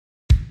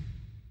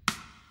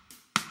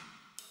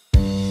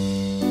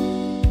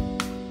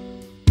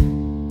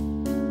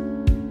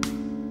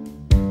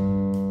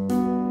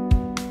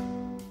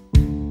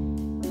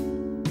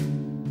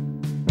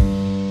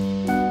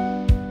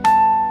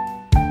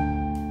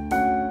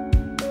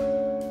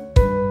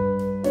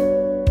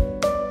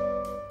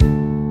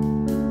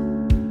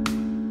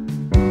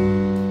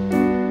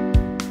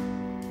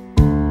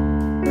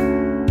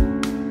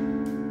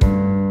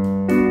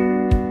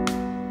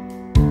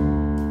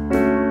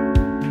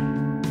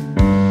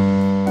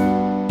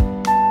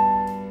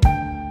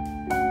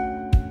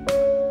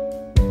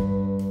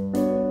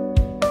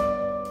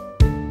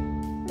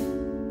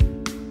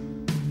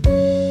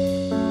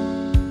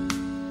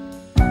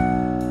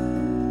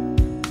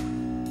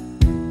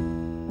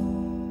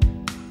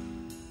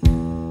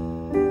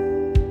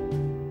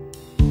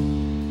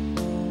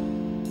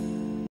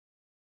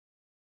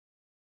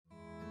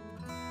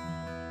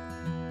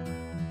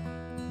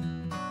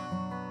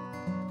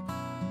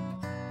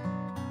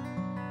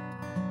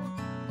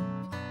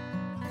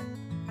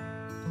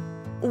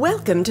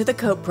Welcome to the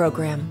COPE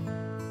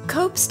program.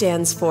 COPE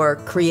stands for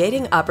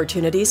Creating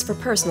Opportunities for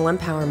Personal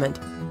Empowerment.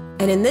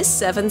 And in this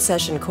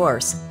 7-session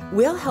course,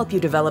 we'll help you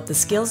develop the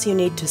skills you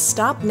need to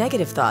stop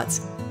negative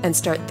thoughts and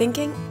start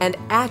thinking and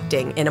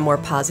acting in a more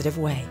positive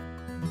way.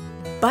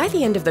 By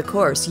the end of the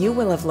course, you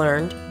will have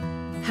learned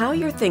how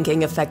your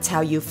thinking affects how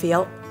you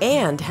feel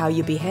and how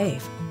you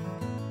behave,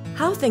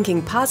 how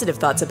thinking positive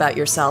thoughts about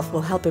yourself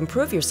will help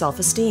improve your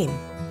self-esteem,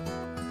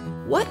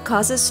 what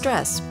causes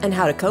stress and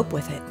how to cope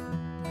with it,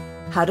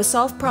 how to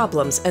solve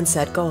problems and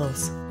set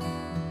goals,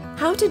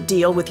 how to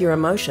deal with your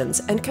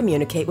emotions and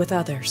communicate with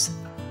others,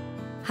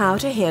 how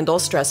to handle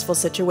stressful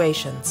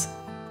situations,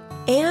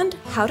 and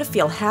how to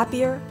feel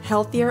happier,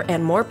 healthier,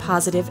 and more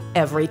positive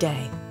every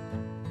day.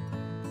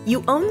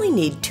 You only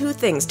need 2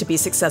 things to be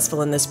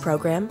successful in this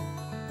program: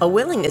 a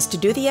willingness to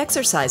do the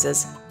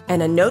exercises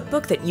and a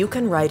notebook that you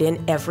can write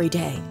in every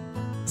day.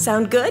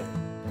 Sound good?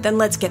 Then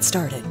let's get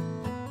started.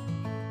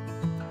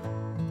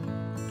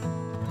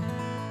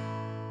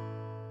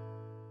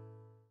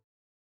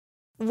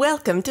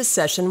 Welcome to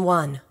Session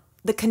 1,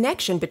 the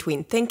connection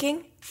between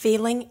thinking,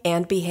 feeling,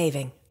 and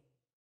behaving.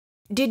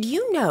 Did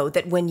you know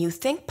that when you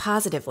think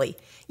positively,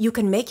 you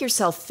can make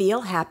yourself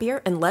feel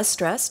happier and less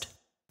stressed?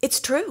 It's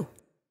true.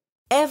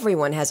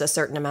 Everyone has a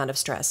certain amount of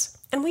stress,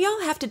 and we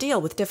all have to deal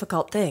with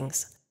difficult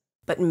things.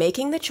 But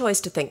making the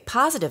choice to think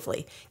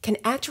positively can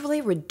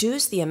actually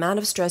reduce the amount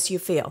of stress you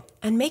feel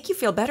and make you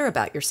feel better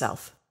about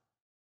yourself.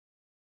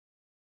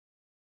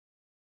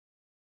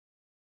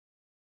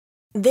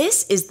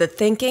 This is the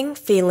thinking,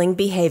 feeling,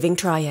 behaving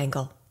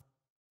triangle.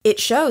 It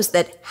shows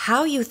that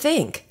how you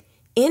think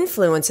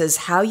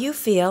influences how you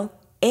feel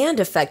and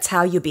affects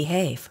how you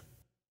behave.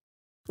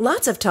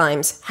 Lots of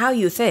times, how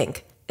you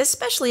think,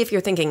 especially if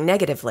you're thinking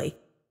negatively,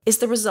 is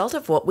the result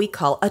of what we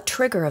call a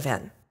trigger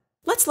event.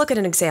 Let's look at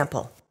an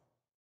example.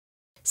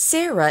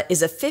 Sarah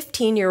is a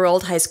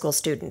 15-year-old high school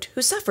student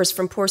who suffers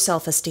from poor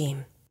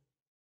self-esteem.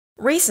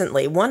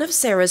 Recently, one of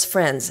Sarah's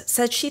friends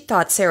said she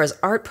thought Sarah's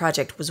art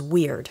project was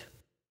weird.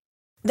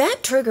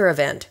 That trigger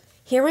event,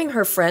 hearing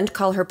her friend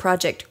call her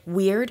project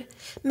weird,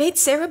 made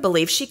Sarah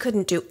believe she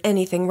couldn't do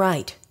anything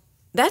right.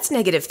 That's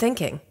negative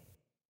thinking.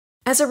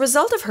 As a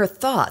result of her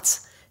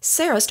thoughts,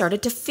 Sarah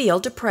started to feel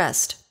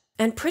depressed,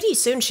 and pretty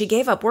soon she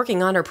gave up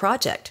working on her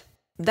project.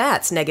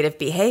 That's negative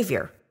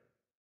behavior.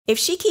 If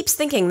she keeps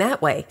thinking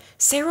that way,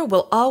 Sarah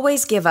will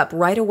always give up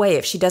right away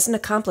if she doesn't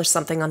accomplish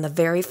something on the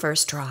very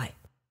first try.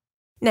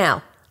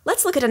 Now,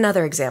 let's look at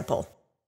another example.